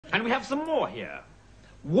And we have some more here.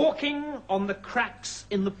 Walking on the cracks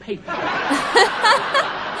in the paper.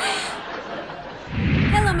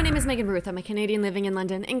 Hello, my name is Ruth. I'm a Canadian living in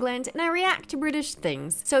London, England, and I react to British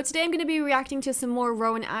things. So today I'm going to be reacting to some more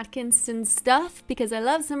Rowan Atkinson stuff, because I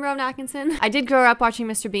love some Rowan Atkinson. I did grow up watching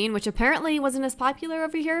Mr. Bean, which apparently wasn't as popular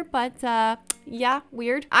over here, but yeah,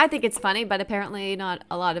 weird. I think it's funny, but apparently not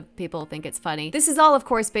a lot of people think it's funny. This is all, of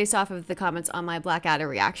course, based off of the comments on my Blackadder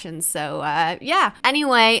reactions, so yeah.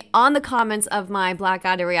 Anyway, on the comments of my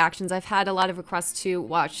Blackadder reactions, I've had a lot of requests to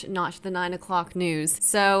watch Not the 9 o'clock news.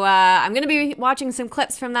 So I'm going to be watching some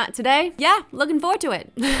clips from that today. Yeah, looking forward to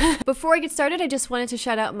it. Before I get started, I just wanted to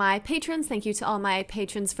shout out my patrons. Thank you to all my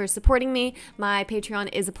patrons for supporting me. My Patreon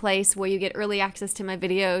is a place where you get early access to my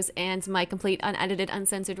videos and my complete unedited,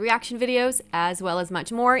 uncensored reaction videos, as well as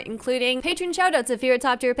much more, including patron shoutouts if you're a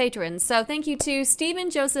top tier patron. So thank you to Stephen,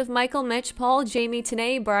 Joseph, Michael, Mitch, Paul, Jamie,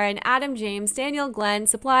 Tanae, Brian, Adam, James, Daniel, Glenn,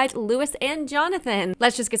 Supplied, Lewis, and Jonathan.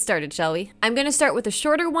 Let's just get started, shall we? I'm gonna start with a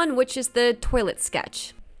shorter one, which is the toilet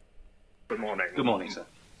sketch. Good morning. Good morning, sir.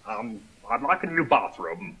 I'd like a new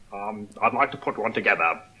bathroom. I'd like to put one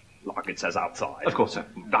together, like it says outside. Of course, sir.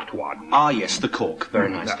 That one. Ah, yes, the cork. Very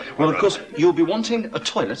nice. Yeah, Well, of course, you'll be wanting a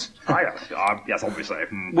toilet. Ah, yes. Yes, obviously.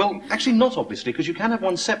 Well, actually, not obviously, because you can have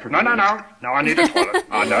one separately. No, I need a toilet.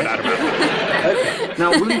 No doubt about it. Okay.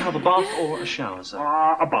 Now, will you have a bath or a shower, sir?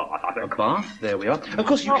 A bath, I think. A bath. There we are. Of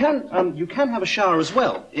course, you can have a shower as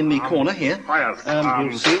well in the corner here. Ah, yes.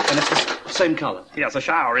 You'll see, and it's the same colour. Yes, a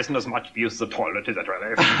shower isn't as much use as a toilet, is it,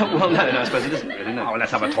 really? Well, no, I suppose it isn't really. No. Oh,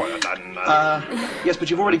 let's have a toilet then. Yes,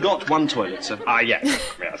 but you've already got one toilet, sir. Yes.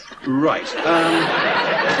 Right.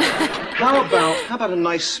 How about a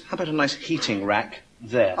nice heating rack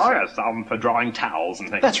there? Oh, yes, for drying towels and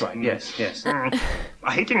things. That's right. Yes.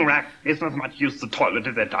 A heating rack isn't as much use as a toilet,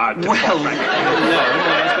 is it? Well, no, I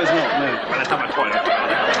suppose not. No. Well, let's have a toilet.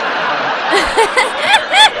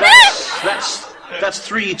 That's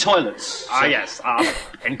 3 toilets. Ah, yes.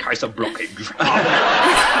 In case of blockage.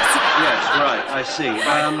 Yes, right. I see.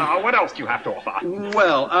 What else do you have to offer?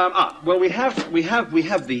 Well, we have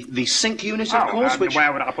the sink unit, of course. Which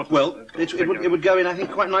where would I put? Well, it would go in, I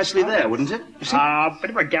think, quite nicely there, wouldn't it? You see?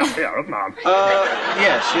 Bit of a gap here, isn't there?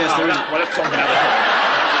 Yes. There is. Well, let's talk about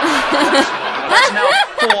That's now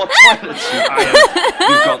 4 toilets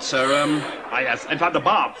you've got, sir. yes. In fact, the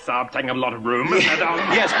bath's taking up a lot of room.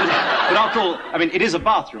 Yes, but after all, I mean, it is a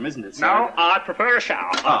bathroom, isn't it, sir? No, I prefer a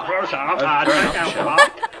shower. Take out the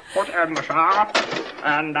bath, put in the shower,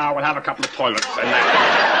 and we'll have a couple of toilets in there.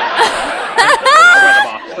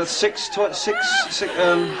 That's 6 toilets. Yes,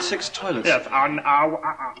 and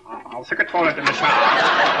I'll stick a toilet in the shower.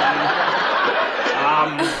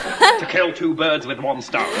 To kill 2 birds with 1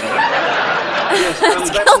 stone. Yes,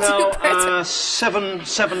 that's now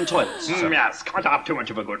 7 toilets. Yes, can't have too much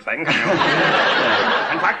of a good thing. In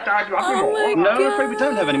fact, do you have any more? No, I'm afraid we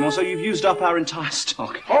don't have any more, so you've used up our entire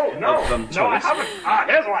stock. Oh, no. No, I haven't.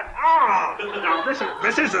 Here's one. Now,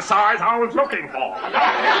 this is the size I was looking for.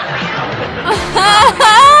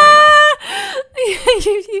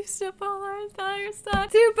 You used up all our entire stock.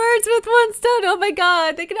 2 birds with 1 stone. Oh my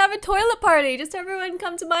god. They could have a toilet party. Just everyone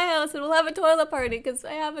come to my house and we'll have a toilet party because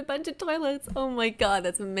I have a bunch of toilets. Oh my god,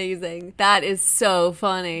 that's amazing. That is so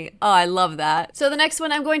funny. Oh, I love that. So the next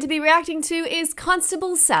one I'm going to be reacting to is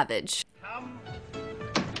Constable Savage.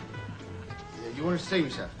 You want to see me,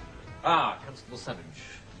 sir? Constable Savage.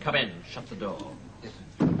 Come in, shut the door. Yes.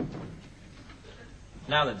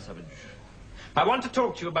 Now then, Savage. I want to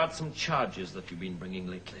talk to you about some charges that you've been bringing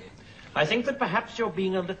lately. I think that perhaps you're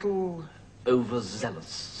being a little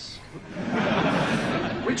overzealous.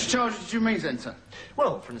 Which charge did you mean, then, sir?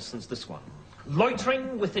 Well, for instance, this one.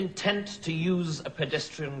 Loitering with intent to use a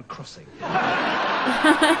pedestrian crossing.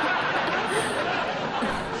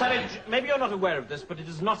 Savage, maybe you're not aware of this, but it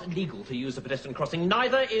is not illegal to use a pedestrian crossing.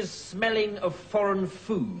 Neither is smelling of foreign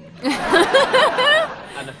food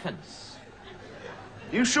an offence.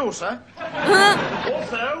 You sure, sir?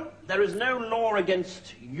 Also, there is no law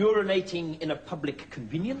against urinating in a public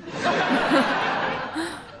convenience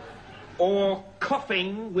or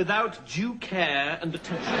coughing without due care and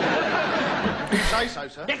attention. You say so,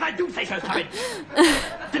 sir? Yes, I do say so, Savage.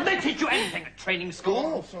 Did they teach you anything at training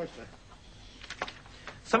school? Oh, sorry, sir.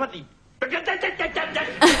 Some of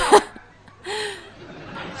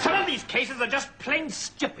these cases are just plain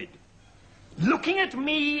stupid. Looking at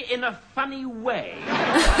me in a funny way.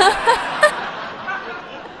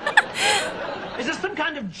 Is this some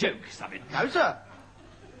kind of joke, Savage? No, sir.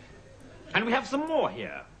 And we have some more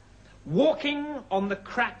here. Walking on the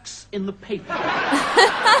cracks in the paper.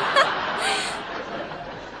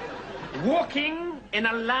 Walking in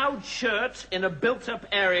a loud shirt in a built-up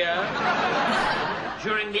area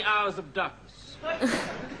during the hours of darkness.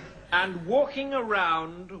 And walking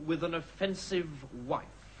around with an offensive wife.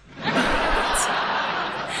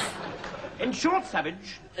 In short,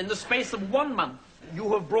 Savage, in the space of 1 month,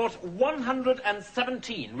 you have brought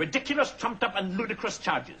 117 ridiculous, trumped-up and ludicrous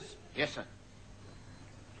charges. Yes, sir.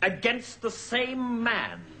 Against the same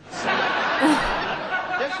man,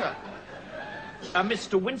 Yes, sir. a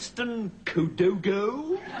Mr. Winston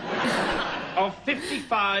Kodogo of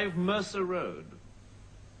 55 Mercer Road.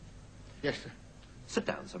 Yes, sir. Sit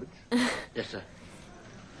down, Savage. Yes, sir.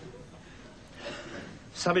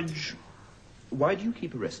 Savage, why do you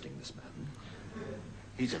keep arresting this man?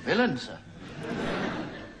 He's a villain, sir.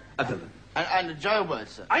 A villain. And a jailbird,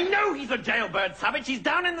 sir. I know he's a jailbird, Savage. He's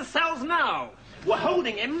down in the cells now. We're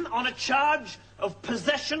holding him on a charge of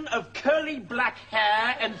possession of curly black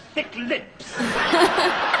hair and thick lips. Curly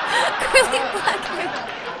black hair.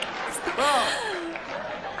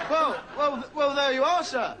 Well, there you are,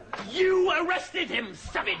 sir. You arrested him,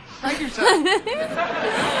 Savage. Thank you, sir.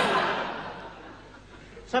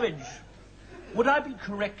 Savage, would I be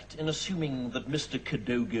correct in assuming that Mr.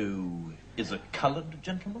 Kodogo is a coloured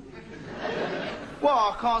gentleman? Well,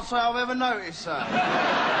 I can't say I've ever noticed, sir.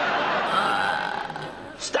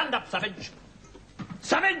 Stand up, Savage.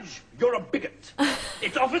 Savage, you're a bigot.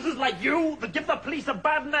 It's officers like you that give the police a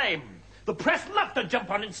bad name. The press love to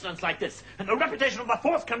jump on incidents like this, and the reputation of the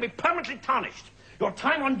force can be permanently tarnished. Your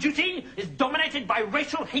time on duty is dominated by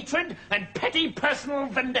racial hatred and petty personal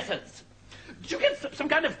vendettas. Do you get some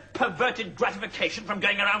kind of perverted gratification from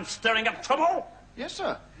going around stirring up trouble? Yes,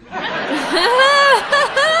 sir.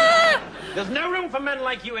 There's no room for men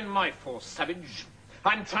like you in my force, Savage.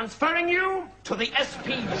 I'm transferring you to the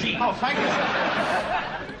SPG. Oh, thank you,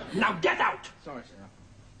 sir. Now get out! Sorry, sir.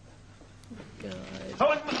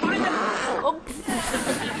 Oh, and mind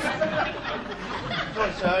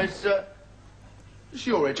it. Sorry, sir. It's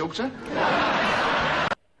your edge, sir.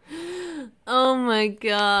 Oh my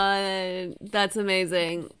god, that's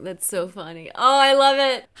amazing. That's so funny. Oh, I love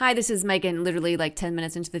it. Hi, this is Megan, literally like 10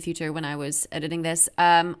 minutes into the future when I was editing this.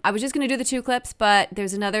 I was just gonna do the 2 clips, but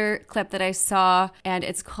there's another clip that I saw, and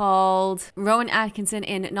it's called Rowan Atkinson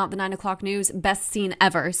in Not the 9 O'Clock News, Best Scene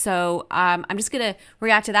Ever. So I'm just gonna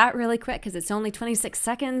react to that really quick because it's only 26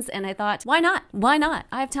 seconds, and I thought, why not? Why not?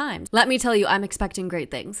 I have time. Let me tell you, I'm expecting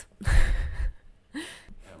great things.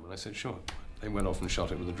 I said, sure. They went off and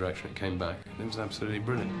shot it with the director. It came back, and it was absolutely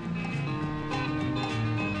brilliant.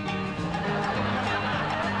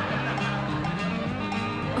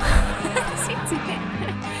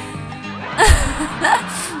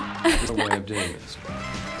 There's a way of doing this.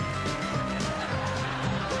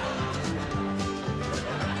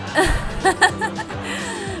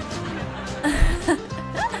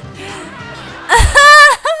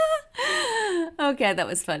 Okay, that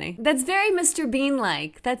was funny. That's very Mr.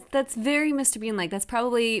 Bean-like. That's very Mr. Bean-like. That's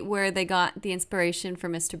probably where they got the inspiration for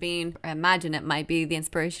Mr. Bean. I imagine it might be the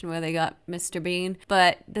inspiration where they got Mr. Bean,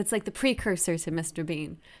 but that's like the precursor to Mr.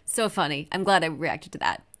 Bean. So funny. I'm glad I reacted to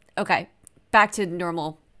that. Okay, back to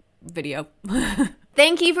normal video.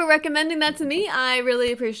 Thank you for recommending that to me. I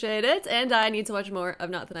really appreciate it, and I need to watch more of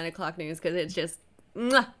Not the 9 O'Clock News because it's just...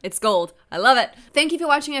 it's gold. I love it. Thank you for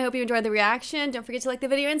watching. I hope you enjoyed the reaction. Don't forget to like the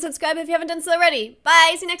video and subscribe if you haven't done so already.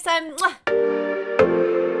 Bye. See you next time.